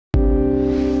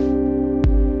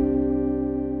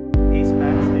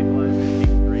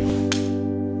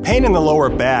Pain in the lower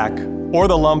back or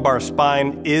the lumbar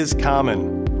spine is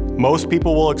common. Most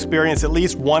people will experience at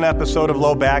least one episode of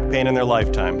low back pain in their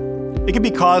lifetime. It can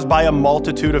be caused by a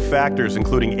multitude of factors,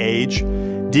 including age,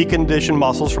 deconditioned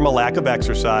muscles from a lack of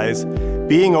exercise,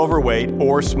 being overweight,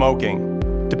 or smoking.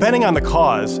 Depending on the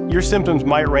cause, your symptoms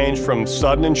might range from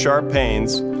sudden and sharp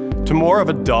pains to more of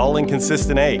a dull and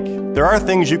consistent ache. There are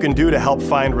things you can do to help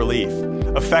find relief.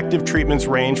 Effective treatments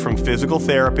range from physical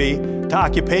therapy to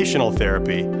occupational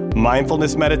therapy,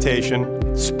 mindfulness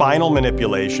meditation, spinal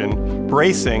manipulation,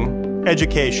 bracing,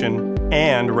 education,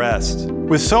 and rest.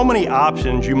 With so many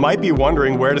options, you might be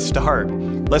wondering where to start.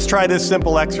 Let's try this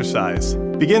simple exercise.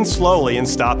 Begin slowly and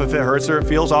stop if it hurts or it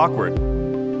feels awkward.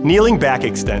 Kneeling back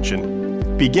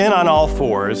extension. Begin on all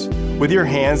fours with your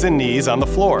hands and knees on the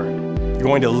floor. You're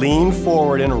going to lean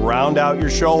forward and round out your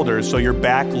shoulders so your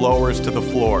back lowers to the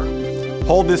floor.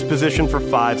 Hold this position for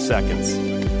 5 seconds.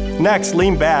 Next,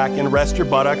 lean back and rest your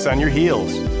buttocks on your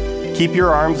heels. Keep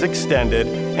your arms extended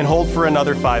and hold for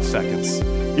another 5 seconds.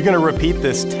 You're going to repeat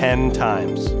this 10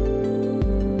 times.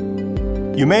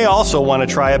 You may also want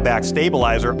to try a back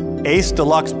stabilizer.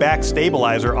 ACE-Deluxe back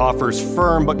stabilizer offers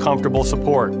firm but comfortable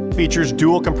support. Features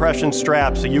dual compression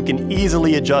straps so you can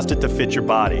easily adjust it to fit your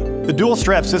body. The dual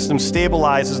strap system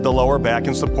stabilizes the lower back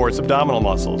and supports abdominal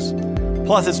muscles.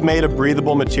 Plus, it's made of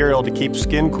breathable material to keep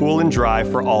skin cool and dry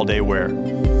for all-day wear.